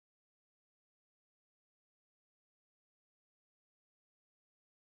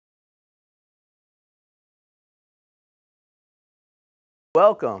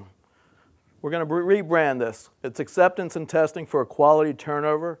Welcome. We're going to rebrand this. It's acceptance and testing for a quality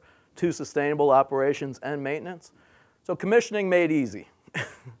turnover to sustainable operations and maintenance. So commissioning made easy.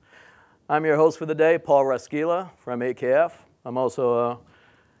 I'm your host for the day, Paul Raschilla from AKF. I'm also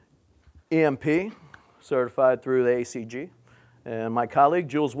a EMP, certified through the ACG. And my colleague,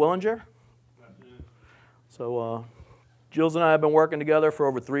 Jules Willinger. So Jules and I have been working together for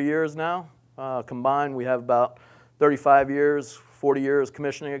over 3 years now. Combined, we have about 35 years, 40 years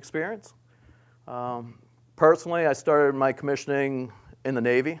commissioning experience. Personally, I started my commissioning in the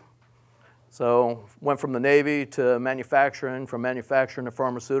Navy. So went from the Navy to manufacturing, from manufacturing to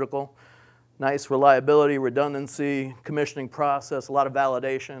pharmaceutical. Nice reliability, redundancy, commissioning process, a lot of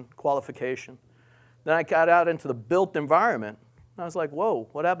validation, qualification. Then I got out into the built environment. And I was like, whoa,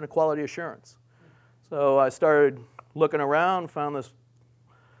 what happened to quality assurance? So I started looking around, found this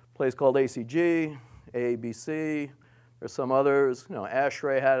place called ACG, AABC. There's some others. You know,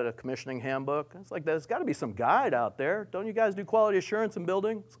 ASHRAE had a commissioning handbook. It's like, there's got to be some guide out there. Don't you guys do quality assurance in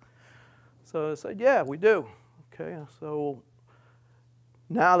buildings? So I said, yeah, we do. Okay, so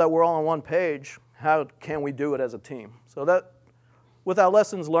now that we're all on one page, how can we do it as a team? So that, with our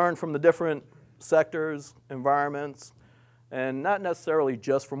lessons learned from the different sectors, environments, and not necessarily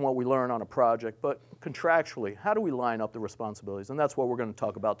just from what we learn on a project, but contractually, how do we line up the responsibilities? And that's what we're going to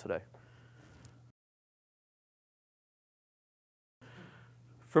talk about today.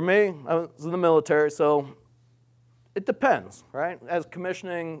 For me, I was in the military, so it depends, right? As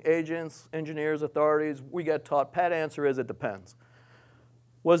commissioning agents, engineers, authorities, we get taught, pat answer is it depends.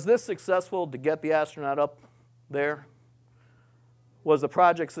 Was this successful to get the astronaut up there? Was the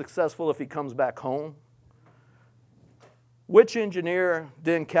project successful if he comes back home? Which engineer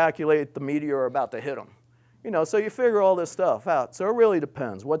didn't calculate the meteor about to hit him? You know, so you figure all this stuff out. So it really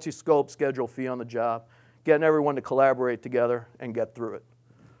depends. What's your scope, schedule, fee on the job? Getting everyone to collaborate together and get through it.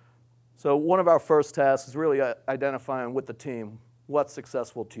 So one of our first tasks is really identifying with the team what's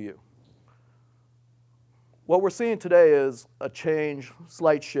successful to you. What we're seeing today is a change,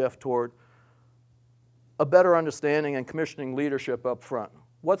 slight shift toward a better understanding and commissioning leadership up front.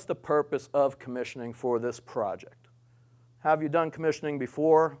 What's the purpose of commissioning for this project? Have you done commissioning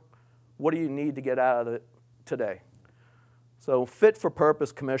before? What do you need to get out of it today? So fit for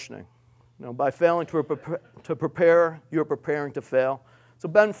purpose commissioning. You know, by failing to prepare, you're preparing to fail. So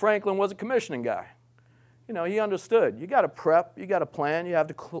Ben Franklin was a commissioning guy. You know, he understood. You got to prep, you got to plan, you have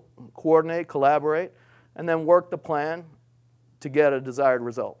to coordinate, collaborate, and then work the plan to get a desired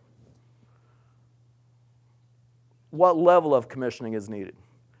result. What level of commissioning is needed?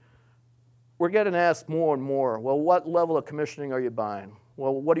 We're getting asked more and more, well, what level of commissioning are you buying?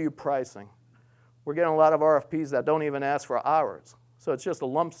 Well, what are you pricing? We're getting a lot of RFPs that don't even ask for hours. So it's just a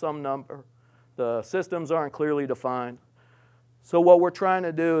lump sum number. The systems aren't clearly defined. So what we're trying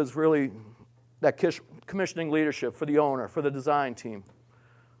to do is really that commissioning leadership for the owner, for the design team.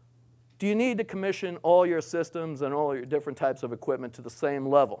 Do you need to commission all your systems and all your different types of equipment to the same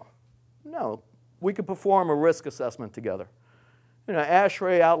level? No. We could perform a risk assessment together. You know,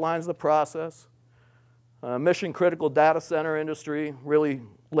 ASHRAE outlines the process. Mission critical data center industry really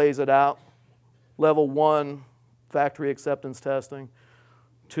lays it out. Level 1, factory acceptance testing.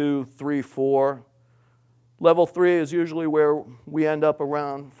 2, 3, 4. Level 3 is usually where we end up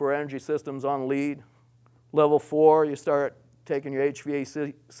around for energy systems on lead. Level 4, you start taking your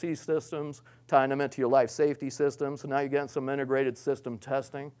HVAC systems, tying them into your life safety systems. So now you're getting some integrated system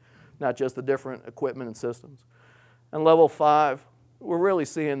testing, not just the different equipment and systems. And level 5, we're really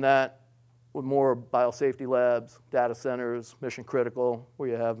seeing that with more biosafety labs, data centers, mission critical, where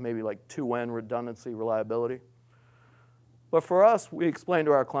you have maybe like 2N redundancy, reliability. But for us, we explain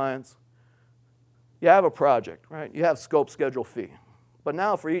to our clients, you have a project, right? You have scope, schedule, fee. But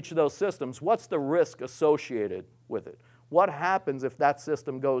now for each of those systems, what's the risk associated with it? What happens if that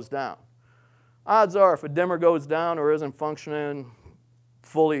system goes down? Odds are if a dimmer goes down or isn't functioning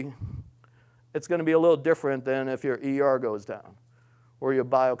fully, it's going to be a little different than if your ER goes down or your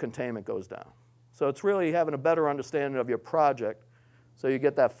biocontainment goes down. So it's really having a better understanding of your project so you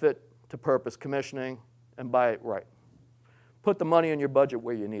get that fit to purpose commissioning and buy it right. Put the money in your budget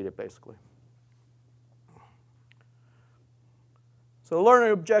where you need it, basically. So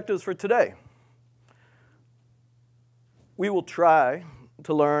learning objectives for today. We will try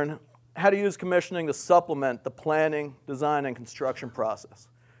to learn how to use commissioning to supplement the planning, design, and construction process.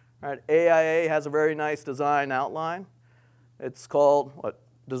 All right, AIA has a very nice design outline. It's called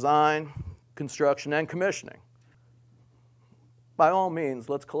Design, Construction, and Commissioning. By all means,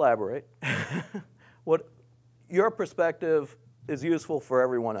 let's collaborate. Your perspective is useful for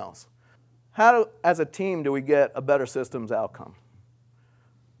everyone else. How, as a team, do we get a better systems outcome?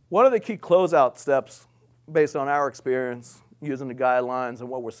 What are the key closeout steps based on our experience using the guidelines and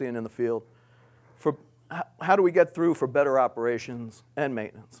what we're seeing in the field? How do we get through for better operations and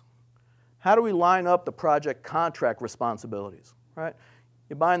maintenance? How do we line up the project contract responsibilities, right?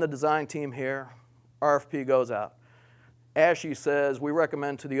 You're buying the design team here, RFP goes out. ASHI says we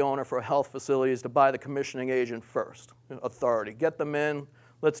recommend to the owner for health facilities to buy the commissioning agent first, authority. Get them in,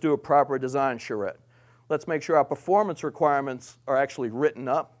 let's do a proper design charrette. Let's make sure our performance requirements are actually written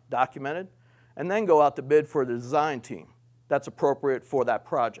up, documented, and then go out to bid for the design team that's appropriate for that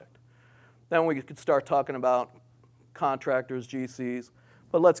project. Then we could start talking about contractors, GCs,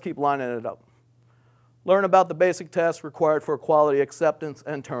 but let's keep lining it up. Learn about the basic tests required for quality acceptance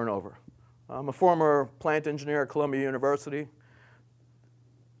and turnover. I'm a former plant engineer at Columbia University.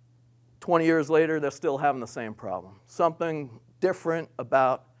 20 years later, they're still having the same problem. Something different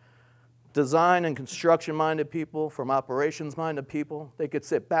about design and construction-minded people from operations-minded people. They could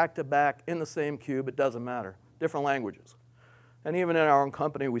sit back to back in the same cube, it doesn't matter. Different languages. And even in our own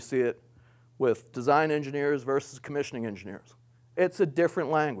company, we see it with design engineers versus commissioning engineers. It's a different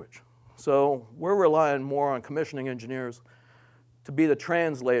language. So we're relying more on commissioning engineers to be the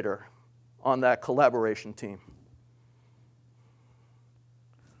translator on that collaboration team.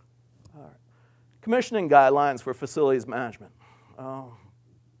 All right. Commissioning guidelines for facilities management.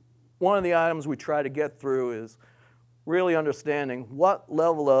 One of the items we try to get through is really understanding what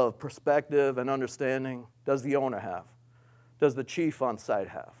level of perspective and understanding does the owner have? Does the chief on site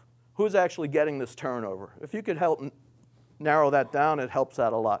have? Who's actually getting this turnover? If you could help narrow that down, it helps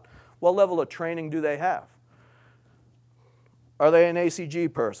out a lot. What level of training do they have? Are they an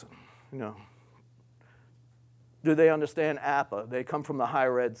ACG person? You know, do they understand APA? They come from the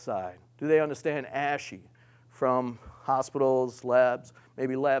higher ed side. Do they understand ASHI from hospitals, labs,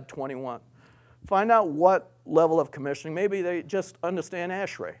 maybe Lab 21? Find out what level of commissioning. Maybe they just understand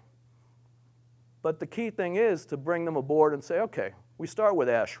ASHRAE. But the key thing is to bring them aboard and say, okay, we start with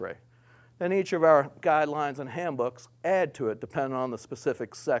ASHRAE. Then each of our guidelines and handbooks add to it depending on the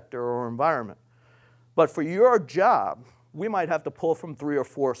specific sector or environment. But for your job, we might have to pull from 3 or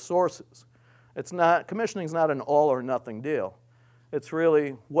 4 sources. It's not, commissioning's not an all or nothing deal. It's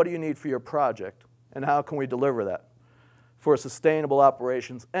really, what do you need for your project and how can we deliver that for sustainable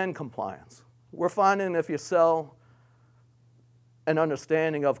operations and compliance? We're finding if you sell an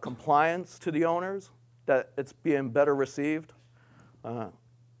understanding of compliance to the owners, that it's being better received.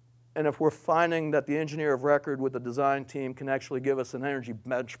 And if we're finding that the engineer of record with the design team can actually give us an energy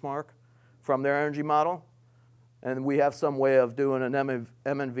benchmark from their energy model, and we have some way of doing an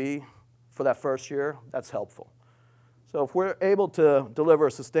M&V for that first year, that's helpful. So if we're able to deliver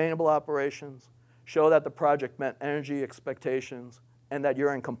sustainable operations, show that the project met energy expectations, and that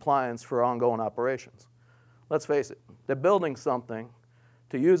you're in compliance for ongoing operations. Let's face it, they're building something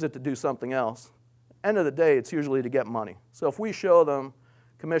to use it to do something else. End of the day, it's usually to get money. So if we show them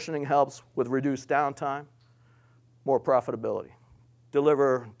commissioning helps with reduced downtime, more profitability.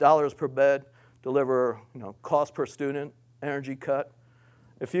 Deliver dollars per bed, deliver cost per student, energy cut.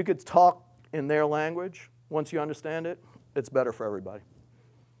 If you could talk in their language, once you understand it, it's better for everybody.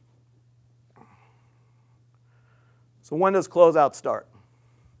 So when does closeout start?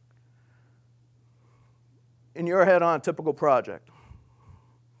 In your head on a typical project.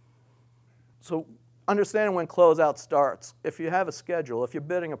 So understanding when closeout starts, if you have a schedule, if you're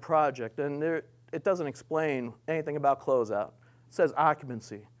bidding a project, and it doesn't explain anything about closeout. It says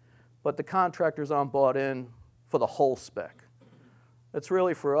occupancy, but the contractor's on bought in for the whole spec. It's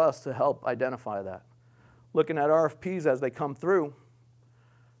really for us to help identify that. Looking at RFPs as they come through,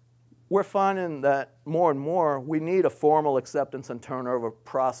 we're finding that more and more we need a formal acceptance and turnover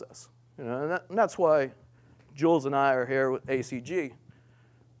process. And that's why Jules and I are here with ACG.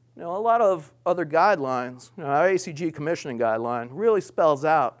 A lot of other guidelines, our ACG commissioning guideline really spells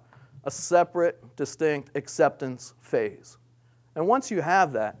out a separate, distinct acceptance phase. And once you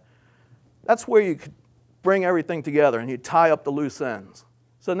have that, that's where you could bring everything together and you tie up the loose ends.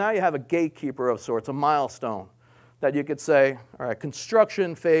 So now you have a gatekeeper of sorts, a milestone, that you could say, all right,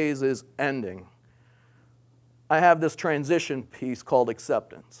 construction phase is ending. I have this transition piece called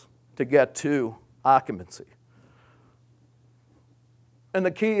acceptance to get to occupancy. And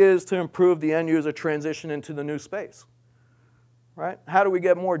the key is to improve the end user transition into the new space. Right? How do we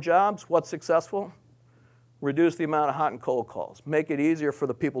get more jobs? What's successful? Reduce the amount of hot and cold calls. Make it easier for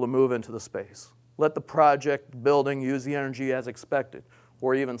the people to move into the space. Let the project building use the energy as expected,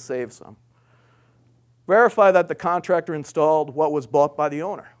 or even save some. Verify that the contractor installed what was bought by the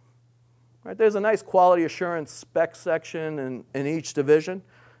owner. Right? There's a nice quality assurance spec section in each division.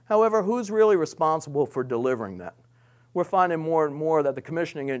 However, who's really responsible for delivering that? we're finding more and more that the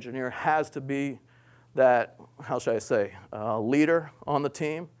commissioning engineer has to be that, how should I say, leader on the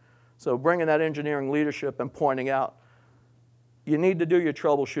team. So bringing that engineering leadership and pointing out, you need to do your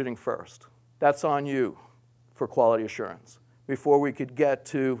troubleshooting first. That's on you for quality assurance before we could get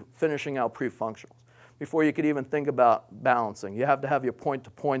to finishing out pre-functionals, before you could even think about balancing. You have to have your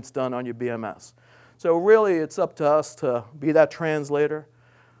point-to-points done on your BMS. So really, it's up to us to be that translator,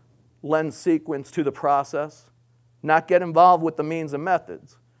 lend sequence to the process, not get involved with the means and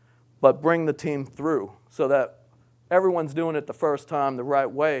methods, but bring the team through so that everyone's doing it the first time the right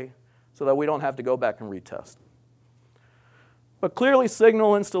way so that we don't have to go back and retest. But clearly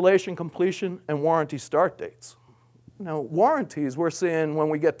signal installation completion and warranty start dates. Now, warranties we're seeing when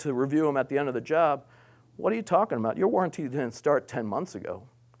we get to review them at the end of the job, what are you talking about? Your warranty didn't start 10 months ago.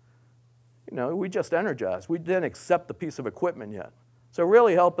 You know, we just energized. We didn't accept the piece of equipment yet. So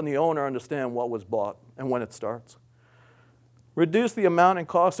really helping the owner understand what was bought and when it starts. Reduce the amount and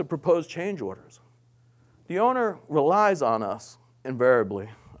cost of proposed change orders. The owner relies on us invariably.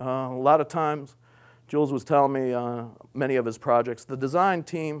 A lot of times, Jules was telling me many of his projects, the design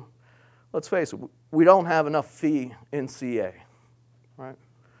team, let's face it, we don't have enough fee in CA, right?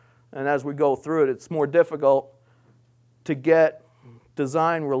 And as we go through it, it's more difficult to get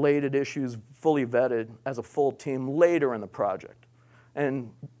design-related issues fully vetted as a full team later in the project.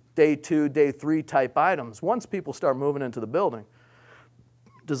 And day 2, day 3 type items, once people start moving into the building,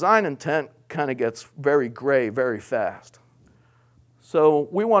 design intent kind of gets very gray very fast. So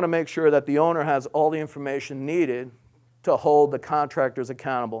we want to make sure that the owner has all the information needed to hold the contractors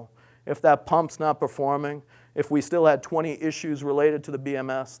accountable. If that pump's not performing, if we still had 20 issues related to the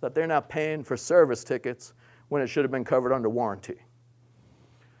BMS, that they're not paying for service tickets when it should have been covered under warranty.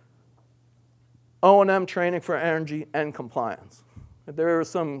 O&M training for energy and compliance. There is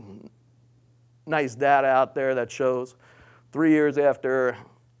some nice data out there that shows 3 years after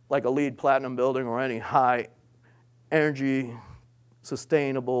like a LEED Platinum building or any high energy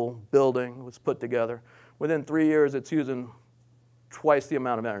sustainable building was put together, within 3 years it's using twice the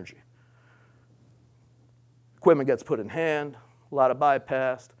amount of energy. Equipment gets put in hand, a lot of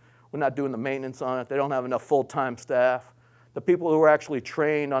bypassed. We're not doing the maintenance on it. They don't have enough full-time staff. The people who are actually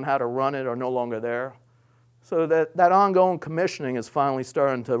trained on how to run it are no longer there. So that ongoing commissioning is finally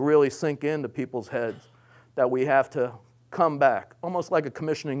starting to really sink into people's heads, that we have to come back, almost like a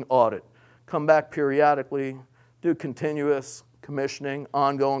commissioning audit, come back periodically, do continuous commissioning,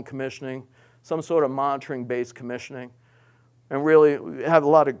 ongoing commissioning, some sort of monitoring-based commissioning. And really, we have a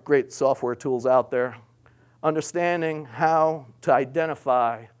lot of great software tools out there. Understanding how to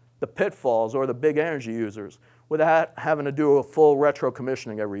identify the pitfalls or the big energy users without having to do a full retro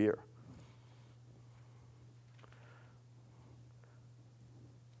commissioning every year.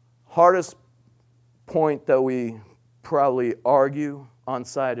 Hardest point that we probably argue on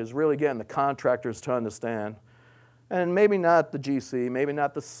site is really getting the contractors to understand, and maybe not the GC, maybe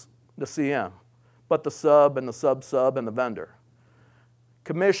not the CM, but the sub and the sub-sub and the vendor.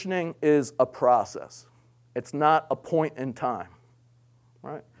 Commissioning is a process. It's not a point in time,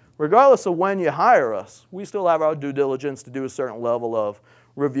 right? Regardless of when you hire us, we still have our due diligence to do a certain level of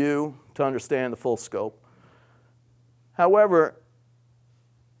review to understand the full scope. However,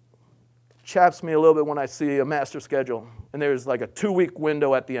 it chaps me a little bit when I see a master schedule and there's like a 2-week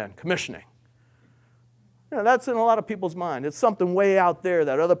window at the end, commissioning. You know, that's in a lot of people's mind. It's something way out there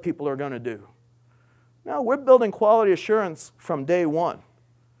that other people are going to do. No, we're building quality assurance from day one.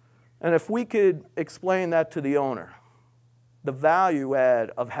 And if we could explain that to the owner, the value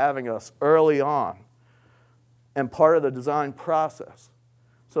add of having us early on and part of the design process,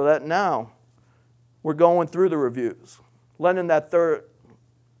 so that now we're going through the reviews, lending that third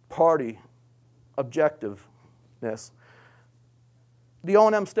party objectiveness. The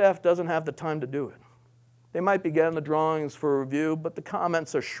O&M staff doesn't have the time to do it. They might be getting the drawings for review, but the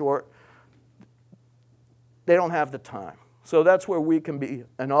comments are short. They don't have the time. So that's where we can be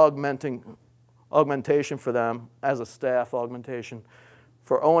an augmentation for them as a staff augmentation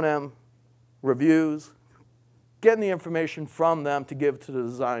for O&M reviews, getting the information from them to give to the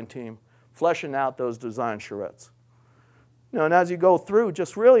design team, fleshing out those design charrettes. You know, and as you go through,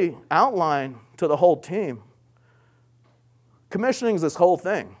 just really outline to the whole team, commissioning is this whole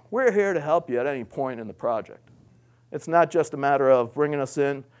thing. We're here to help you at any point in the project. It's not just a matter of bringing us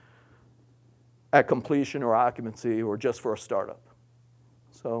in at completion or occupancy or just for a startup.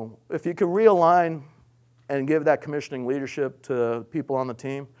 So if you can realign and give that commissioning leadership to people on the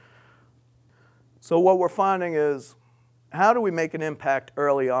team. So what we're finding is, how do we make an impact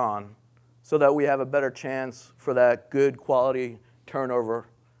early on so that we have a better chance for that good quality turnover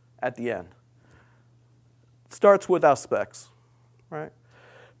at the end? starts with our specs, right?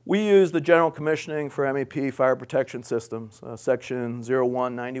 We use the general commissioning for MEP fire protection systems, section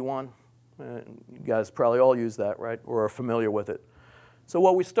 0191. You guys probably all use that, right, or are familiar with it. So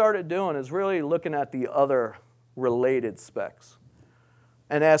what we started doing is really looking at the other related specs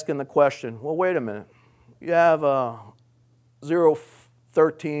and asking the question, well, wait a minute. You have 013-300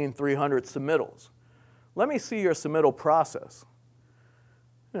 submittals. Let me see your submittal process.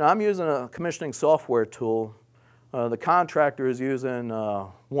 I'm using a commissioning software tool. The contractor is using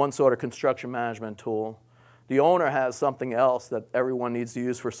one sort of construction management tool. The owner has something else that everyone needs to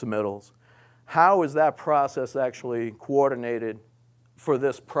use for submittals. How is that process actually coordinated for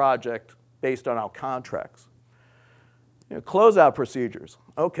this project based on our contracts? Closeout procedures.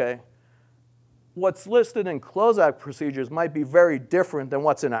 Okay. What's listed in closeout procedures might be very different than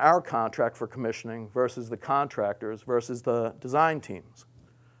what's in our contract for commissioning versus the contractors versus the design teams.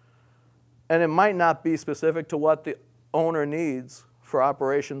 And it might not be specific to what the owner needs for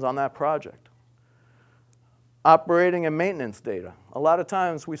operations on that project. Operating and maintenance data. A lot of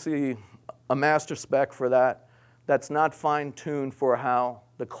times we see a master spec for that that's not fine-tuned for how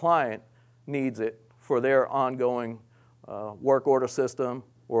the client needs it for their ongoing work order system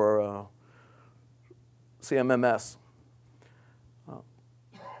or CMMS.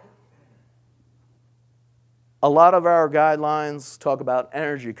 A lot of our guidelines talk about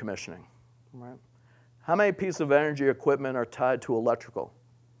energy commissioning. Right. How many pieces of energy equipment are tied to electrical?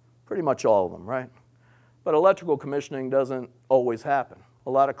 Pretty much all of them, right? But electrical commissioning doesn't always happen. A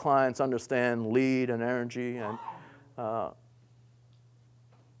lot of clients understand lead and energy and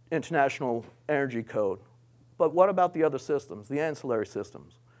International Energy Code. But what about the other systems, the ancillary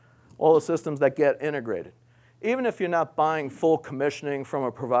systems? All the systems that get integrated. Even if you're not buying full commissioning from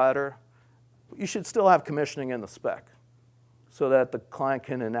a provider, you should still have commissioning in the spec so that the client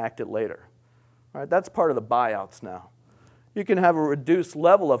can enact it later. Right, that's part of the buyouts now. You can have a reduced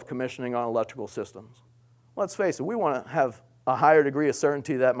level of commissioning on electrical systems. Let's face it, we want to have a higher degree of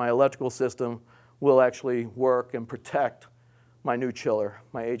certainty that my electrical system will actually work and protect my new chiller,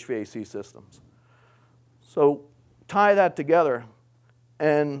 my HVAC systems. So tie that together,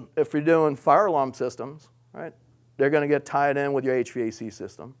 and if you're doing fire alarm systems, right, they're going to get tied in with your HVAC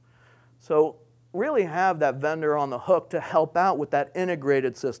system. So really have that vendor on the hook to help out with that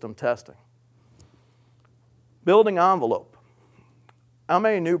integrated system testing. Building envelope. How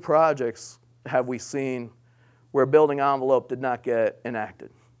many new projects have we seen where building envelope did not get enacted?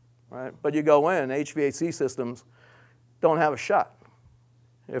 Right? But you go in, HVAC systems don't have a shot.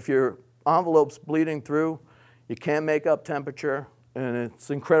 If your envelope's bleeding through, you can't make up temperature, and it's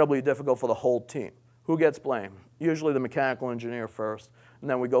incredibly difficult for the whole team. Who gets blamed? Usually the mechanical engineer first, and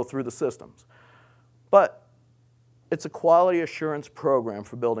then we go through the systems. But it's a quality assurance program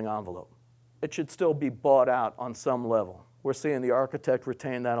for building envelope. It should still be bought out on some level. We're seeing the architect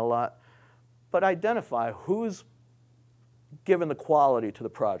retain that a lot. But identify who's given the quality to the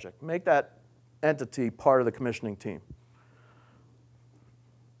project. Make that entity part of the commissioning team.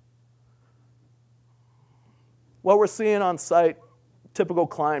 What we're seeing on site, typical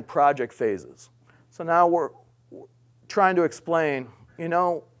client project phases. So now we're trying to explain,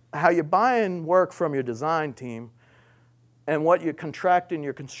 how you're buying work from your design team and what you're contracting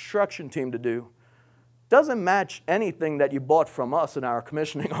your construction team to do doesn't match anything that you bought from us in our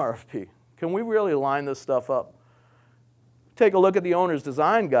commissioning RFP. Can we really line this stuff up? Take a look at the owner's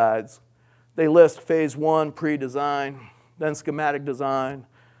design guides. They list phase 1, pre-design, then schematic design,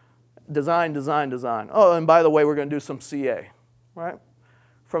 design. Oh, and by the way, we're going to do some CA, right?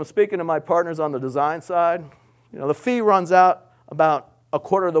 From speaking to my partners on the design side, the fee runs out about a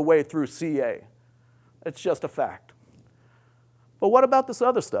quarter of the way through CA. It's just a fact. But what about this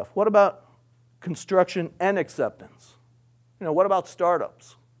other stuff? What about construction and acceptance? What about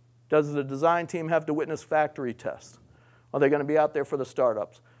startups? Does the design team have to witness factory tests? Are they going to be out there for the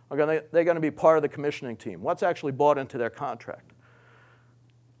startups? Are they going to be part of the commissioning team? What's actually bought into their contract?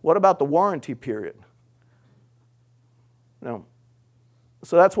 What about the warranty period? So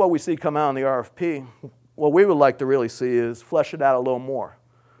that's what we see come out in the RFP. What we would like to really see is flesh it out a little more.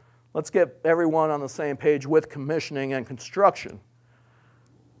 Let's get everyone on the same page with commissioning and construction.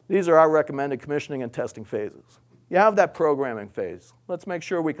 These are our recommended commissioning and testing phases. You have that programming phase. Let's make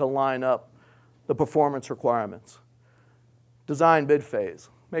sure we can line up the performance requirements. Design bid phase.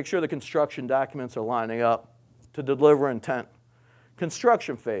 Make sure the construction documents are lining up to deliver intent.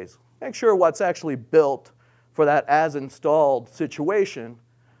 Construction phase. Make sure what's actually built for that as-installed situation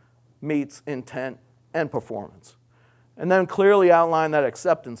meets intent and performance. And then clearly outline that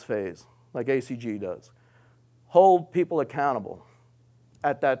acceptance phase, like ACG does. Hold people accountable.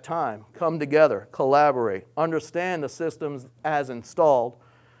 at that time come together, collaborate, understand the systems as installed,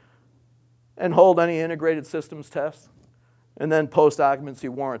 and hold any integrated systems tests, and then post-occupancy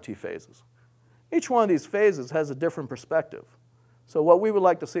warranty phases. Each one of these phases has a different perspective. So what we would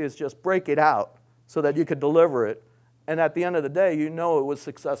like to see is just break it out so that you could deliver it, and at the end of the day, you know it was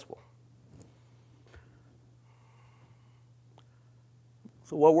successful.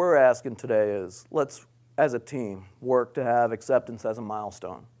 So what we're asking today is, let's, as a team, work to have acceptance as a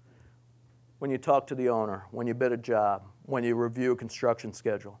milestone. When you talk to the owner, when you bid a job, when you review a construction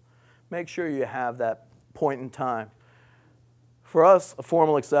schedule, make sure you have that point in time. For us, a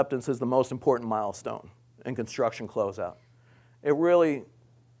formal acceptance is the most important milestone in construction closeout. It really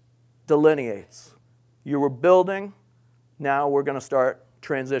delineates. You were building, now we're going to start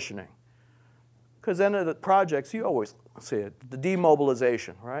transitioning. Because then of the projects, you always see it, the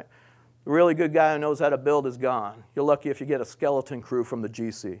demobilization, right? The really good guy who knows how to build is gone. You're lucky if you get a skeleton crew from the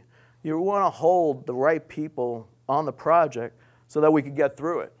GC. You want to hold the right people on the project so that we can get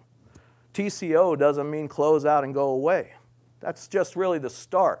through it. TCO doesn't mean close out and go away. That's just really the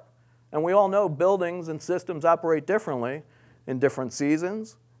start. And we all know buildings and systems operate differently in different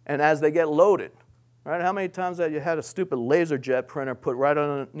seasons and as they get loaded. Right? How many times have you had a stupid laser jet printer put right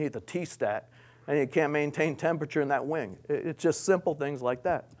underneath a T-stat and you can't maintain temperature in that wing? It's just simple things like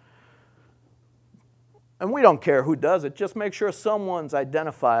that. And we don't care who does it. Just make sure someone's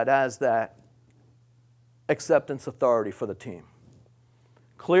identified as that acceptance authority for the team.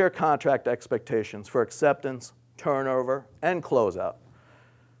 Clear contract expectations for acceptance, turnover, and closeout.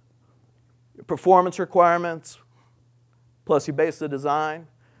 Your performance requirements, plus you base the design.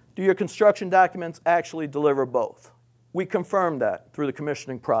 Do your construction documents actually deliver both? We confirm that through the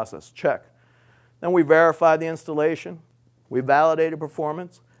commissioning process. Check. Then we verify the installation, we validate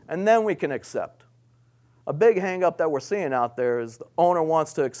performance, and then we can accept. A big hang-up that we're seeing out there is the owner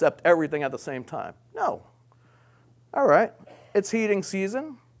wants to accept everything at the same time. No. All right, it's heating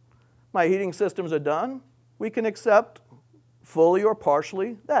season. My heating systems are done. We can accept fully or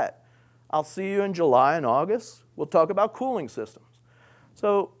partially that. I'll see you in July and August. We'll talk about cooling systems.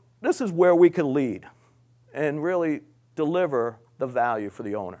 So this is where we can lead and really deliver the value for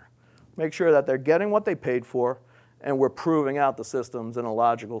the owner. Make sure that they're getting what they paid for and we're proving out the systems in a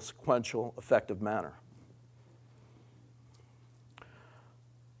logical, sequential, effective manner.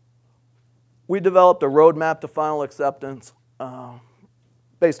 We developed a roadmap to final acceptance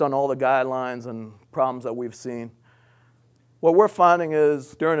based on all the guidelines and problems that we've seen. What we're finding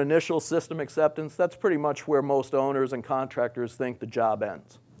is during initial system acceptance, that's pretty much where most owners and contractors think the job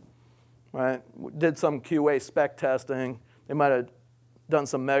ends. Right? We did some QA spec testing. They might have done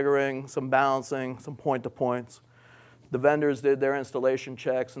some measuring, some balancing, some point-to-points. The vendors did their installation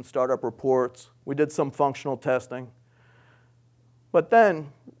checks and startup reports. We did some functional testing. But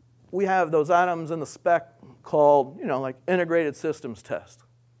then we have those items in the spec called, like integrated systems test.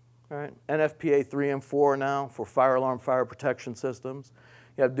 Right? NFPA 3 and 4 now for fire alarm, fire protection systems.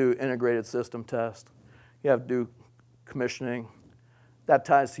 You have to do integrated system test. You have to do commissioning. That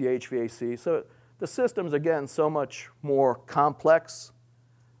ties to HVAC. So the systems are getting so much more complex,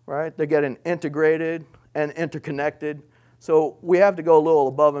 right? They're getting integrated and interconnected. So we have to go a little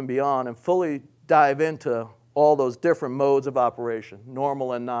above and beyond and fully dive into all those different modes of operation,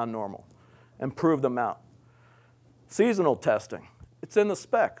 normal and non-normal, and prove them out. Seasonal testing, it's in the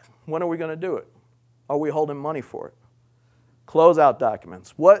spec. When are we going to do it? Are we holding money for it? Closeout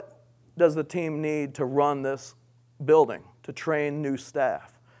documents. What does the team need to run this building, to train new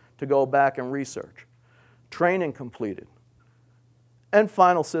staff, to go back and research? Training completed. And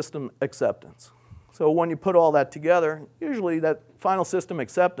final system acceptance. So when you put all that together, usually that final system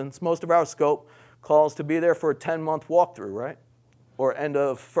acceptance, most of our scope calls to be there for a 10-month walkthrough, right? Or end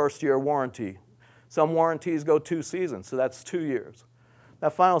of first-year warranty. Some warranties go 2 seasons, so that's 2 years.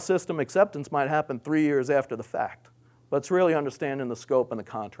 That final system acceptance might happen 3 years after the fact, but it's really understanding the scope and the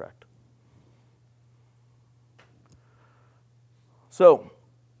contract. So,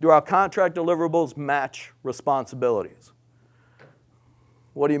 do our contract deliverables match responsibilities?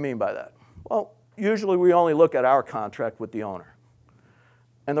 What do you mean by that? Well, usually we only look at our contract with the owner.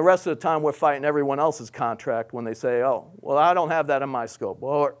 And the rest of the time we're fighting everyone else's contract when they say, oh, well, I don't have that in my scope.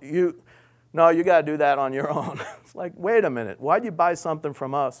 Well, no, you got to do that on your own. It's like, wait a minute. Why'd you buy something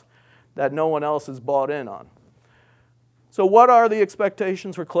from us that no one else has bought in on? So what are the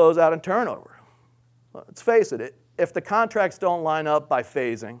expectations for closeout and turnover? Well, let's face it, if the contracts don't line up by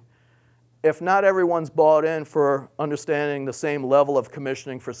phasing, if not everyone's bought in for understanding the same level of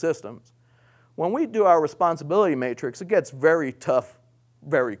commissioning for systems, when we do our responsibility matrix, it gets very tough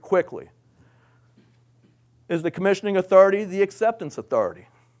very quickly. Is the commissioning authority the acceptance authority?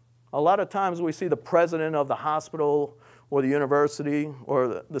 A lot of times we see the president of the hospital or the university or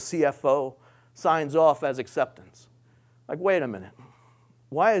the CFO signs off as acceptance. Like, wait a minute,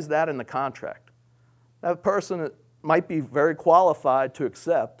 why is that in the contract? That person might be very qualified to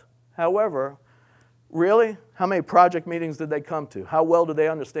accept. However, really, how many project meetings did they come to? How well do they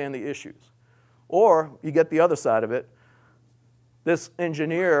understand the issues? Or you get the other side of it. This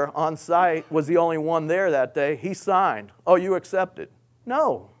engineer on site was the only one there that day. He signed. Oh, you accepted.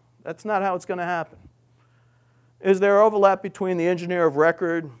 No, that's not how it's going to happen. Is there overlap between the engineer of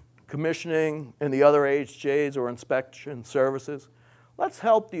record, commissioning, and the other HJs or inspection services? Let's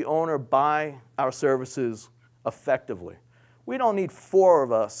help the owner buy our services effectively. We don't need 4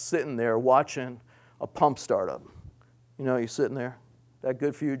 of us sitting there watching a pump startup. You know, you're sitting there. That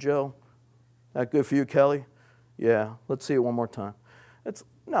good for you, Joe? That good for you, Kelly? Yeah, let's see it one more time.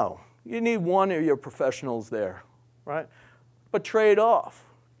 No, you need one of your professionals there, right? But trade off.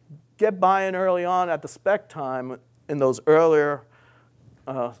 Get buy-in early on at the spec time in those earlier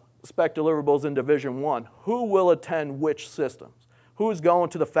spec deliverables in Division 1. Who will attend which systems? Who's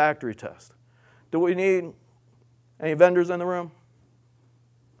going to the factory test? Do we need any vendors in the room?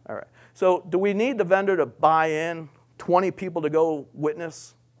 All right. So do we need the vendor to buy in 20 people to go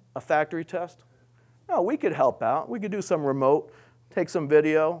witness a factory test? No, we could help out. We could do some remote, take some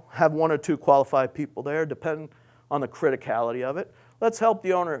video, have 1 or 2 qualified people there, depending on the criticality of it. Let's help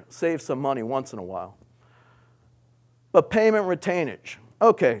the owner save some money once in a while. But payment retainage.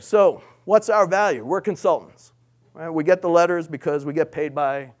 Okay, so what's our value? We're consultants. Right? We get the letters because we get paid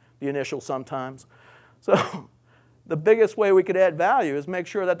by the initial sometimes. So the biggest way we could add value is make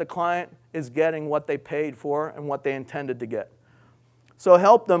sure that the client is getting what they paid for and what they intended to get. So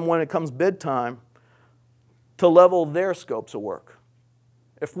help them when it comes bid time to level their scopes of work.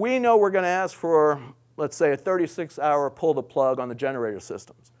 If we know we're going to ask for, let's say, a 36-hour pull the plug on the generator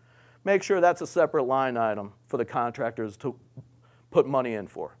systems, make sure that's a separate line item for the contractors to put money in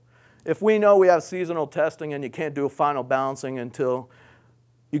for. If we know we have seasonal testing and you can't do a final balancing until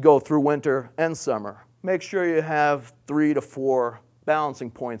you go through winter and summer, make sure you have 3 to 4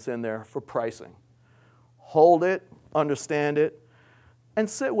 balancing points in there for pricing. Hold it, understand it, and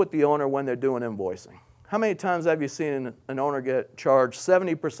sit with the owner when they're doing invoicing. How many times have you seen an owner get charged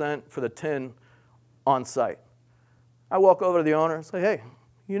 70% for the tin on site? I walk over to the owner and say, hey,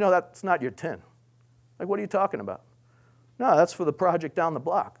 you know that's not your tin. Like, what are you talking about? No, that's for the project down the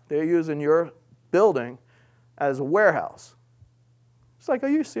block. They're using your building as a warehouse. It's like, are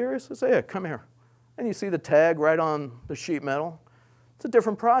you serious? I say, yeah, come here. And you see the tag right on the sheet metal. It's a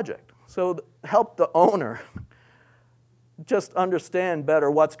different project. So help the owner just understand better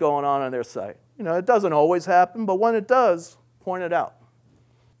what's going on their site. You know, it doesn't always happen, but when it does, point it out.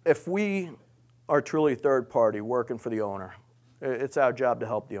 If we are truly third party working for the owner, it's our job to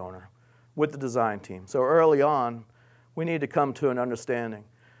help the owner with the design team. So early on, we need to come to an understanding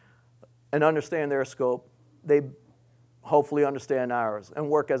and understand their scope. They hopefully understand ours and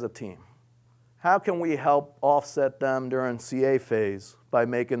work as a team. How can we help offset them during CA phase by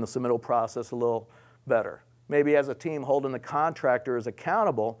making the submittal process a little better? Maybe as a team holding the contractors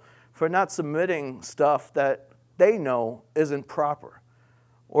accountable for not submitting stuff that they know isn't proper.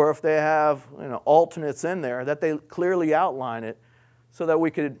 Or if they have alternates in there, that they clearly outline it so that we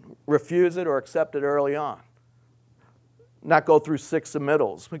could refuse it or accept it early on. Not go through 6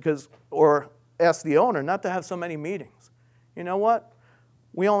 submittals, or ask the owner not to have so many meetings. You know what?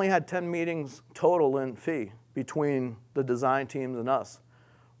 We only had 10 meetings total in fee between the design teams and us.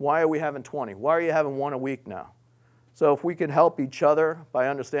 Why are we having 20? Why are you having 1 a week now? So if we can help each other by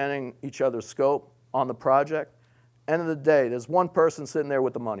understanding each other's scope on the project, end of the day, there's one person sitting there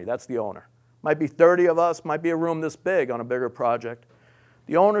with the money. That's the owner. Might be 30 of us, might be a room this big on a bigger project.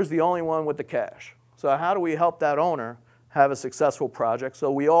 The owner's the only one with the cash. So how do we help that owner have a successful project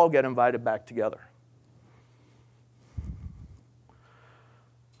so we all get invited back together?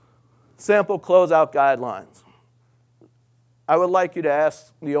 Sample closeout guidelines. I would like you to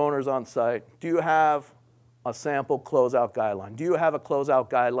ask the owners on site, do you have a sample closeout guideline? Do you have a closeout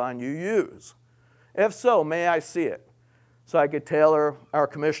guideline you use? If so, may I see it so I could tailor our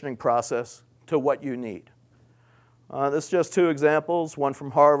commissioning process to what you need? This is just 2 examples, one from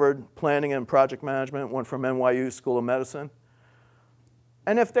Harvard, Planning and Project Management, one from NYU School of Medicine.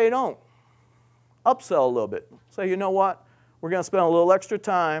 And if they don't, upsell a little bit. Say, you know what? We're going to spend a little extra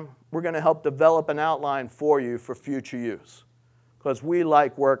time. We're going to help develop an outline for you for future use because we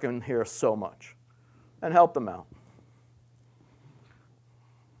like working here so much. And help them out.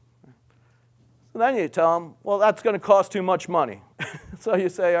 So then you tell them, well, that's going to cost too much money. So you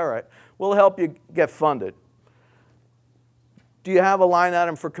say, all right, we'll help you get funded. Do you have a line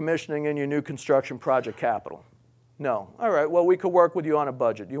item for commissioning in your new construction project capital? No. All right, well, we could work with you on a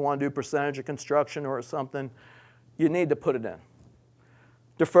budget. You want to do percentage of construction or something? You need to put it in.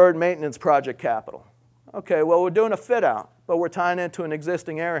 Deferred maintenance project capital. Okay, well, we're doing a fit out, but we're tying into an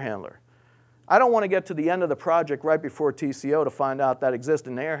existing air handler. I don't want to get to the end of the project right before TCO to find out that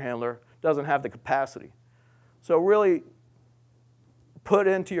existing air handler doesn't have the capacity. So really put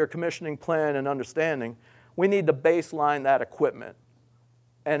into your commissioning plan and understanding, we need to baseline that equipment.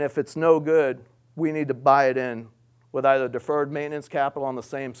 And if it's no good, we need to buy it in with either deferred maintenance capital on the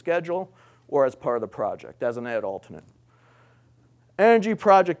same schedule or as part of the project, as an add alternate. Energy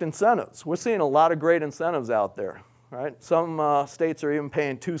project incentives. We're seeing a lot of great incentives out there, right? Some states are even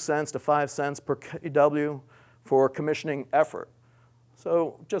paying 2 cents to 5 cents per kW for commissioning effort.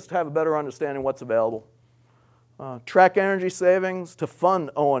 So just have a better understanding what's available. Track energy savings to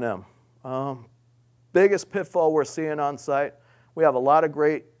fund O&M. Biggest pitfall we're seeing on site, we have a lot of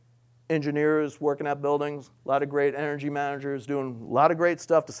great engineers working at buildings, a lot of great energy managers doing a lot of great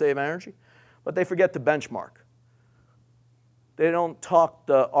stuff to save energy, but they forget to benchmark. They don't talk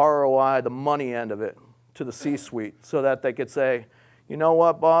the ROI, the money end of it, to the C-suite so that they could say, you know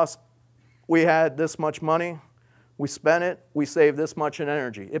what, boss, we had this much money, we spent it, we saved this much in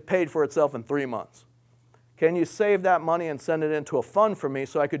energy. It paid for itself in 3 months. Can you save that money and send it into a fund for me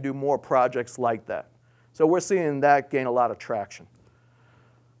so I could do more projects like that? So we're seeing that gain a lot of traction.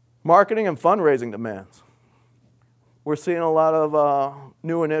 Marketing and fundraising demands. We're seeing a lot of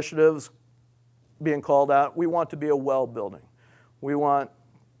new initiatives being called out. We want to be a well building. We want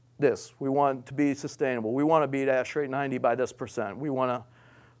this. We want to be sustainable. We want to beat ASH rate 90 by this %. We want to,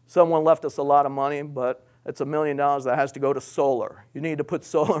 someone left us a lot of money, but it's $1 million that has to go to solar. You need to put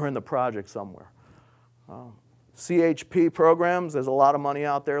solar in the project somewhere. CHP programs, there's a lot of money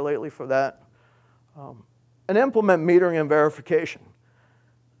out there lately for that. And implement metering and verification.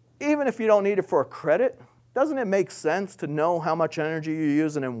 Even if you don't need it for a credit, doesn't it make sense to know how much energy you're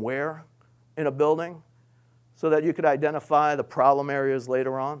using and where in a building so that you could identify the problem areas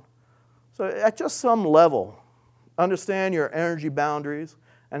later on? So at just some level, understand your energy boundaries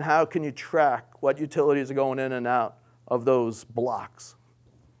and how can you track what utilities are going in and out of those blocks.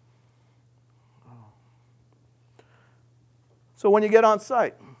 So when you get on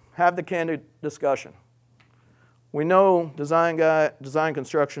site, have the candid discussion. We know design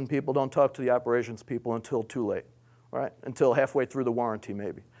construction people don't talk to the operations people until too late, right? Until halfway through the warranty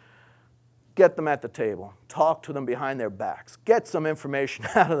maybe. Get them at the table. Talk to them behind their backs. Get some information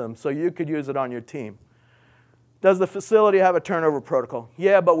out of them so you could use it on your team. Does the facility have a turnover protocol?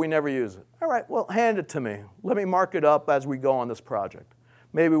 Yeah, but we never use it. All right, well, hand it to me. Let me mark it up as we go on this project.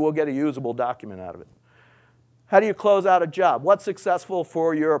 Maybe we'll get a usable document out of it. How do you close out a job? What's successful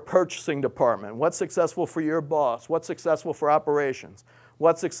for your purchasing department? What's successful for your boss? What's successful for operations?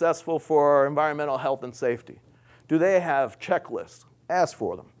 What's successful for environmental health and safety? Do they have checklists? Ask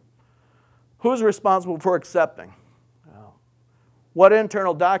for them. Who's responsible for accepting? What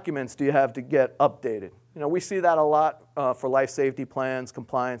internal documents do you have to get updated? You know, we see that a lot for life safety plans,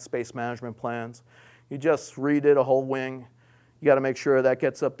 compliance, space management plans. You just redid a whole wing. You got to make sure that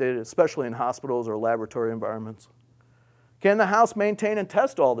gets updated, especially in hospitals or laboratory environments. Can the house maintain and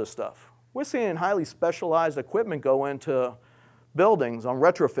test all this stuff? We're seeing highly specialized equipment go into buildings on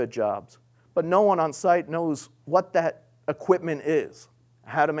retrofit jobs, but no one on site knows what that equipment is,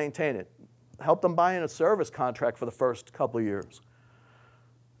 how to maintain it. Help them buy in a service contract for the first couple of years.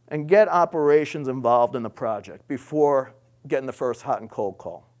 And get operations involved in the project before getting the first hot and cold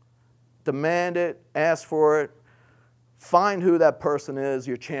call. Demand it, ask for it, find who that person is,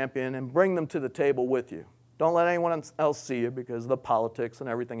 your champion, and bring them to the table with you. Don't let anyone else see you because of the politics and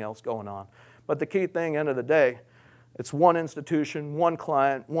everything else going on. But the key thing, end of the day, it's one institution, one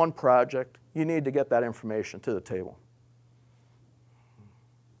client, one project. You need to get that information to the table.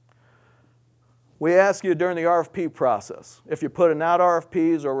 We ask you during the RFP process if you're putting out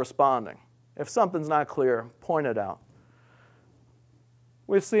RFPs or responding. If something's not clear, point it out.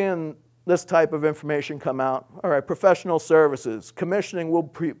 We're seeing this type of information come out. All right, professional services. Commissioning will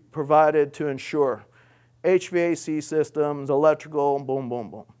be provided to ensure HVAC systems, electrical, boom,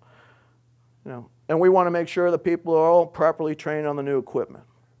 boom, boom. You know, and we want to make sure that people are all properly trained on the new equipment.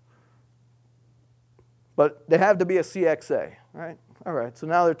 But they have to be a CXA, right? All right, so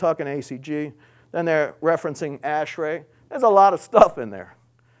now they're talking ACG. Then they're referencing ASHRAE. There's a lot of stuff in there.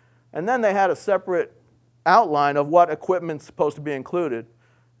 And then they had a separate outline of what equipment's supposed to be included.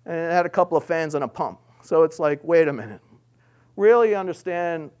 And it had a couple of fans and a pump. So it's like, wait a minute. Really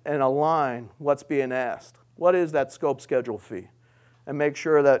understand and align what's being asked. What is that scope schedule fee? And make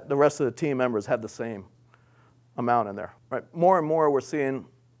sure that the rest of the team members have the same amount in there. Right? More and more we're seeing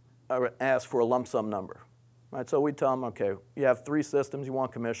ask for a lump sum number. Right? So we tell them, okay, you have 3 systems you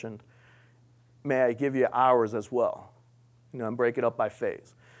want commissioned. May I give you hours as well? And break it up by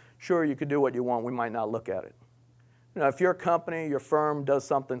phase. Sure, you could do what you want. We might not look at it. If your company, your firm does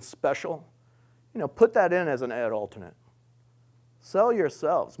something special, put that in as an add alternate. Sell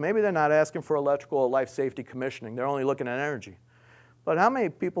yourselves. Maybe they're not asking for electrical or life safety commissioning. They're only looking at energy. But how many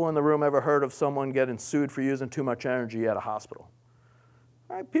people in the room ever heard of someone getting sued for using too much energy at a hospital?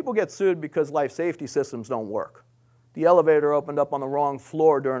 Right? People get sued because life safety systems don't work. The elevator opened up on the wrong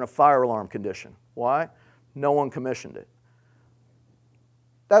floor during a fire alarm condition. Why? No one commissioned it.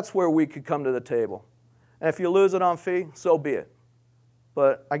 That's where we could come to the table. And if you lose it on fee, so be it.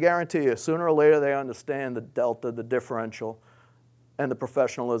 But I guarantee you, sooner or later they understand the delta, the differential, and the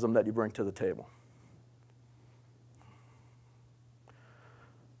professionalism that you bring to the table.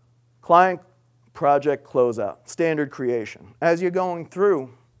 Client project closeout, standard creation. As you're going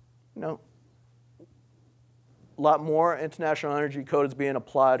through, a lot more international energy code is being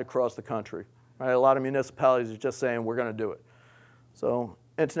applied across the country. Right? A lot of municipalities are just saying, we're going to do it. So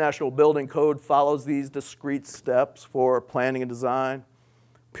International Building Code follows these discrete steps for planning and design,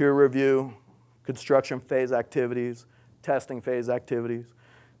 peer review, construction phase activities, testing phase activities,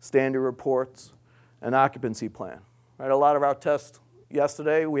 standard reports, and occupancy plan. Right? A lot of our tests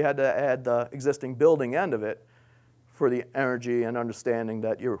yesterday, we had to add the existing building end of it for the energy and understanding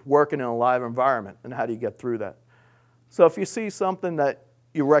that you're working in a live environment and how do you get through that. So if you see something that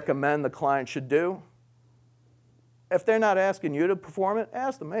you recommend the client should do, if they're not asking you to perform it,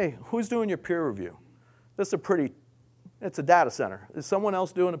 ask them, hey, who's doing your peer review? This is it's a data center. Is someone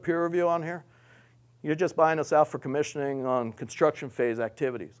else doing a peer review on here? You're just buying us out for commissioning on construction phase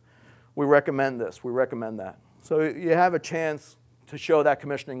activities. We recommend this, we recommend that. So you have a chance to show that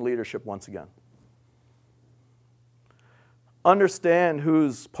commissioning leadership once again. Understand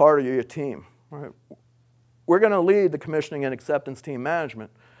who's part of your team. Right? We're going to lead the commissioning and acceptance team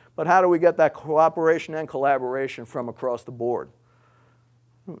management, but how do we get that cooperation and collaboration from across the board?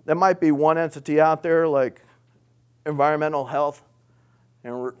 There might be one entity out there like environmental health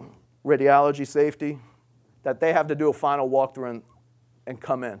and radiology safety that they have to do a final walkthrough and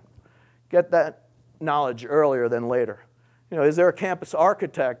come in. Get that knowledge earlier than later. Is there a campus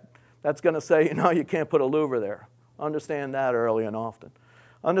architect that's going to say, you can't put a louver there? Understand that early and often.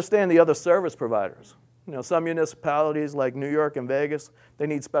 Understand the other service providers. Some municipalities like New York and Vegas, they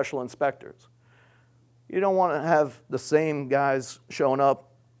need special inspectors. You don't want to have the same guys showing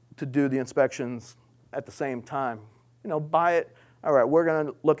up to do the inspections at the same time. Buy it. All right, we're going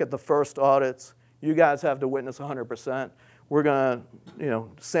to look at the first audits. You guys have to witness 100%. We're going to,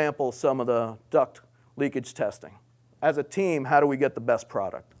 sample some of the duct leakage testing. As a team, how do we get the best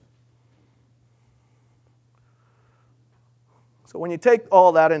product? So when you take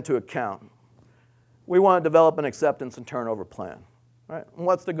all that into account, we want to develop an acceptance and turnover plan. Right? And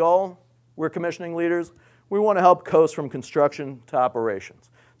what's the goal? We're commissioning leaders. We want to help coast from construction to operations.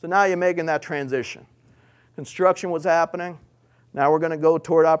 So now you're making that transition. Construction was happening. Now we're going to go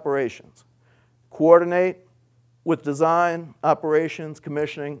toward operations. Coordinate with design, operations,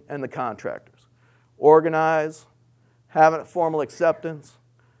 commissioning, and the contractors. Organize, have a formal acceptance,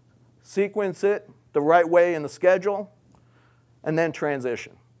 sequence it the right way in the schedule, and then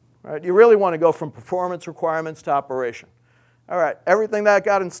transition. Right? You really want to go from performance requirements to operation. All right, everything that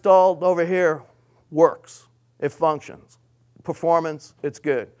got installed over here works. It functions. Performance, it's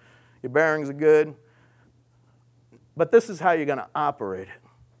good. Your bearings are good. But this is how you're going to operate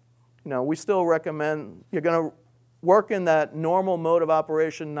it. We still recommend you're going to work in that normal mode of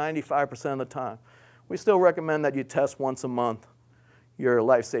operation 95% of the time. We still recommend that you test once a month your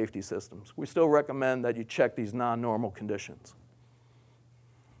life safety systems. We still recommend that you check these non-normal conditions.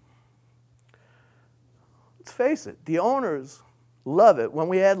 Let's face it, the owners love it when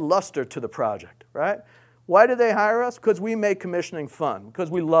we add luster to the project, right? Why do they hire us? Because we make commissioning fun,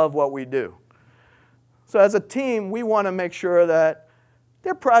 because we love what we do. So as a team, we want to make sure that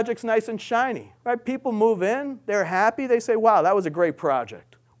their project's nice and shiny, right? People move in, they're happy, they say, wow, that was a great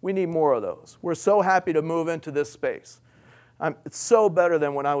project. We need more of those. We're so happy to move into this space. It's so better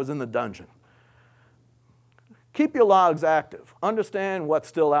than when I was in the dungeon. Keep your logs active. Understand what's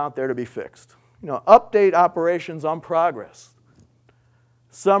still out there to be fixed. Update operations on progress.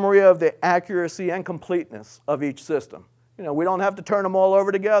 Summary of the accuracy and completeness of each system. We don't have to turn them all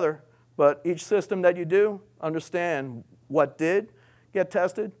over together, but each system that you do, understand what did get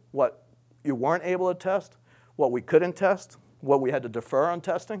tested, what you weren't able to test, what we couldn't test, what we had to defer on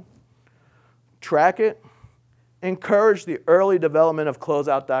testing. Track it. Encourage the early development of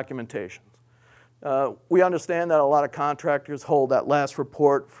closeout documentations. We understand that a lot of contractors hold that last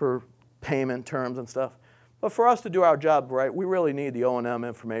report for payment terms and stuff. But for us to do our job right, we really need the O&M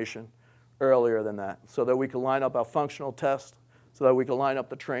information earlier than that so that we can line up our functional test, so that we can line up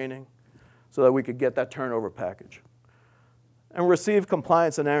the training, so that we could get that turnover package. And receive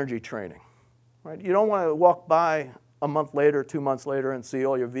compliance and energy training. Right? You don't want to walk by a month later, 2 months later, and see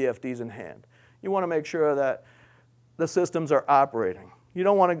all your VFDs in hand. You want to make sure that the systems are operating. You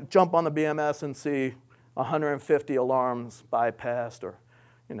don't want to jump on the BMS and see 150 alarms bypassed or,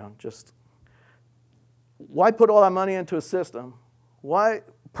 just why put all that money into a system? Why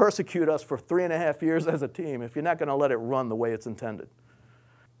persecute us for 3.5 years as a team if you're not going to let it run the way it's intended?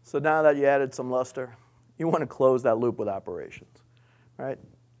 So now that you added some luster, you want to close that loop with operations, right?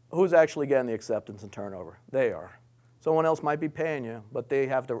 Who's actually getting the acceptance and turnover? They are. Someone else might be paying you, but they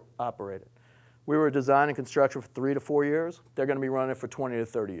have to operate it. We were designing construction for 3 to 4 years. They're going to be running it for 20 to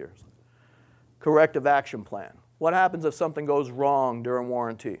 30 years. Corrective action plan. What happens if something goes wrong during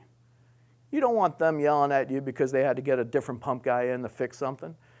warranty? You don't want them yelling at you because they had to get a different pump guy in to fix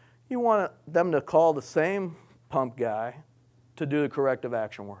something. You want them to call the same pump guy to do the corrective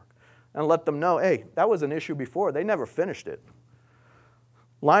action work and let them know, hey, that was an issue before. They never finished it.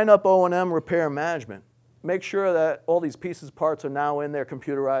 Line up O&M repair management. Make sure that all these pieces, parts are now in their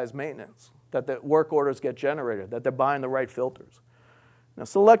computerized maintenance, that the work orders get generated, that they're buying the right filters. Now,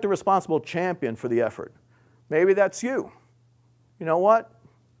 select a responsible champion for the effort. Maybe that's you. You know what?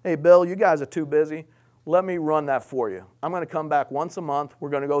 Hey, Bill, you guys are too busy. Let me run that for you. I'm going to come back once a month. We're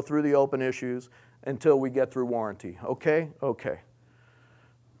going to go through the open issues until we get through warranty. Okay? Okay.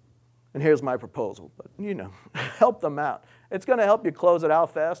 And here's my proposal. But, help them out. It's going to help you close it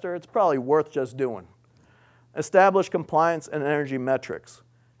out faster. It's probably worth just doing. Establish compliance and energy metrics.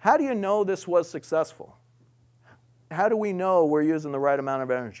 How do you know this was successful? How do we know we're using the right amount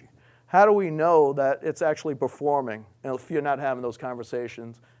of energy? How do we know that it's actually performing if you're not having those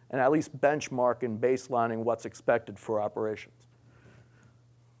conversations and at least benchmarking, baselining what's expected for operations?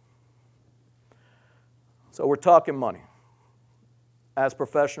 So we're talking money. As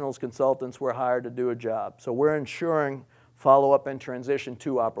professionals, consultants, we're hired to do a job. So we're ensuring follow-up and transition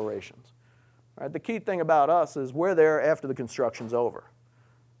to operations. Right? The key thing about us is we're there after the construction's over.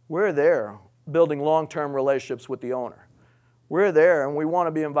 We're there building long-term relationships with the owner. We're there and we want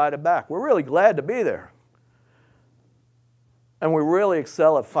to be invited back. We're really glad to be there. And we really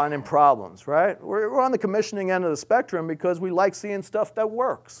excel at finding problems, right? We're on the commissioning end of the spectrum because we like seeing stuff that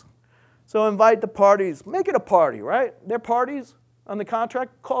works. So invite the parties, make it a party, right? They're parties on the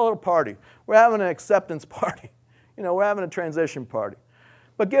contract, call it a party. We're having an acceptance party. We're having a transition party.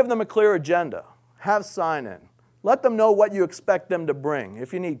 But give them a clear agenda. Have sign-in. Let them know what you expect them to bring.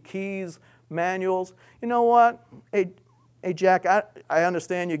 If you need keys, manuals, you know what? Hey Jack, I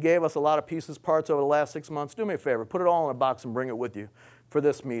understand you gave us a lot of pieces, parts over the last 6 months. Do me a favor, put it all in a box and bring it with you for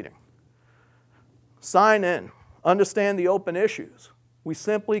this meeting. Sign in. Understand the open issues. We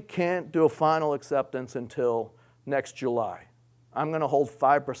simply can't do a final acceptance until next July. I'm going to hold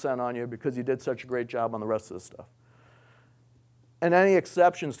 5% on you because you did such a great job on the rest of the stuff. And any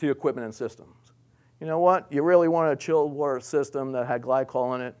exceptions to your equipment and systems. You know what? You really wanted a chilled water system that had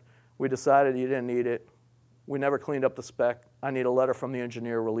glycol in it. We decided you didn't need it. We never cleaned up the spec. I need a letter from the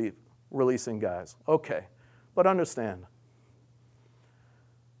engineer releasing guys. Okay, but understand.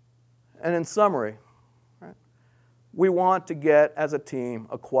 And in summary, right, we want to get, as a team,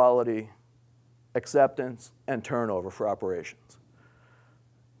 a quality acceptance and turnover for operations.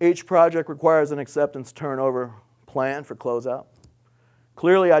 Each project requires an acceptance turnover plan for closeout.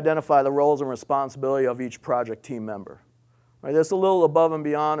 Clearly identify the roles and responsibility of each project team member. Right, that's a little above and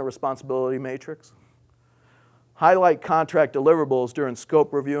beyond a responsibility matrix. Highlight contract deliverables during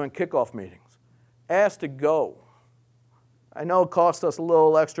scope review and kickoff meetings. Ask to go. I know it costs us a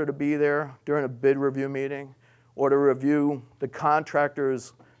little extra to be there during a bid review meeting or to review the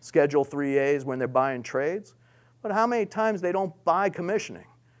contractor's Schedule 3As when they're buying trades, but how many times they don't buy commissioning?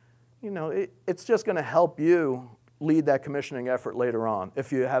 It's just going to help you lead that commissioning effort later on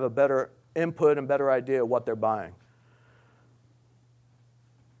if you have a better input and better idea of what they're buying.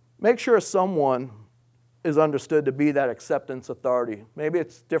 Make sure someone is understood to be that acceptance authority. Maybe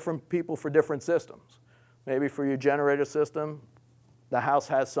it's different people for different systems. Maybe for your generator system, the house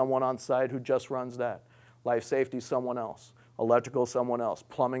has someone on site who just runs that. Life safety, someone else. Electrical, someone else.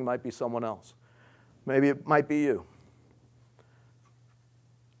 Plumbing might be someone else. Maybe it might be you.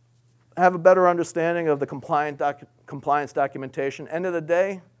 Have a better understanding of the compliance documentation. End of the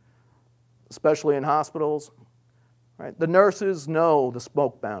day, especially in hospitals, right, the nurses know the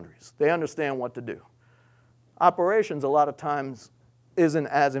smoke boundaries. They understand what to do. Operations, a lot of times, isn't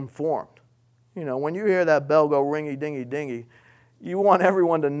as informed. You know, when you hear that bell go ringy dingy dingy, you want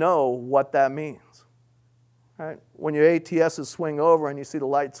everyone to know what that means. Right? When your ATSs swing over and you see the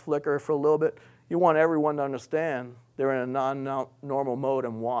lights flicker for a little bit, you want everyone to understand they're in a non-normal mode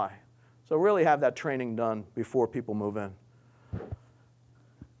and why. So really have that training done before people move in.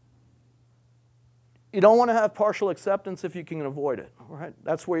 You don't want to have partial acceptance if you can avoid it. Right?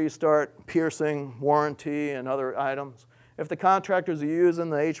 That's where you start piercing warranty and other items. If the contractors are using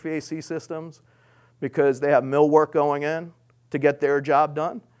the HVAC systems because they have millwork going in to get their job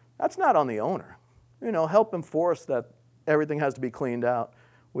done, that's not on the owner. You know, help enforce that everything has to be cleaned out.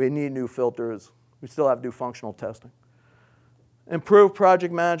 We need new filters. We still have to do functional testing. Improve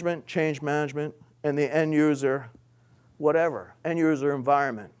project management, change management, and the end user, whatever, end user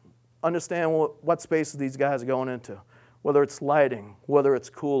environment. Understand what spaces these guys are going into, whether it's lighting, whether it's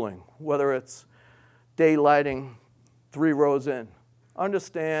cooling, whether it's day lighting 3 rows in.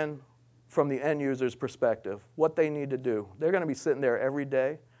 Understand from the end user's perspective what they need to do. They're going to be sitting there every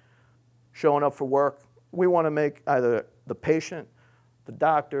day, showing up for work. We want to make either the patient, the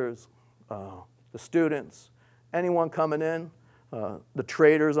doctors, the students, anyone coming in, the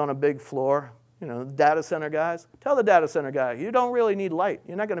traders on a big floor, you know, the data center guys. Tell the data center guy, you don't really need light.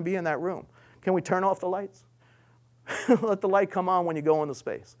 You're not going to be in that room. Can we turn off the lights? Let the light come on when you go into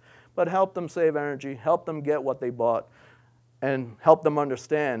space. But help them save energy, help them get what they bought, and help them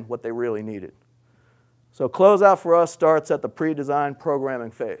understand what they really needed. So closeout for us starts at the pre-design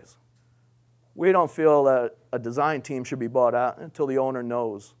programming phase. We don't feel that a design team should be bought out until the owner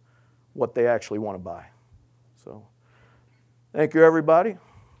knows what they actually want to buy. So thank you, everybody.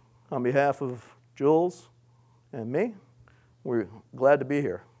 On behalf of Jules and me, we're glad to be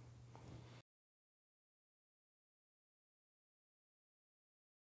here.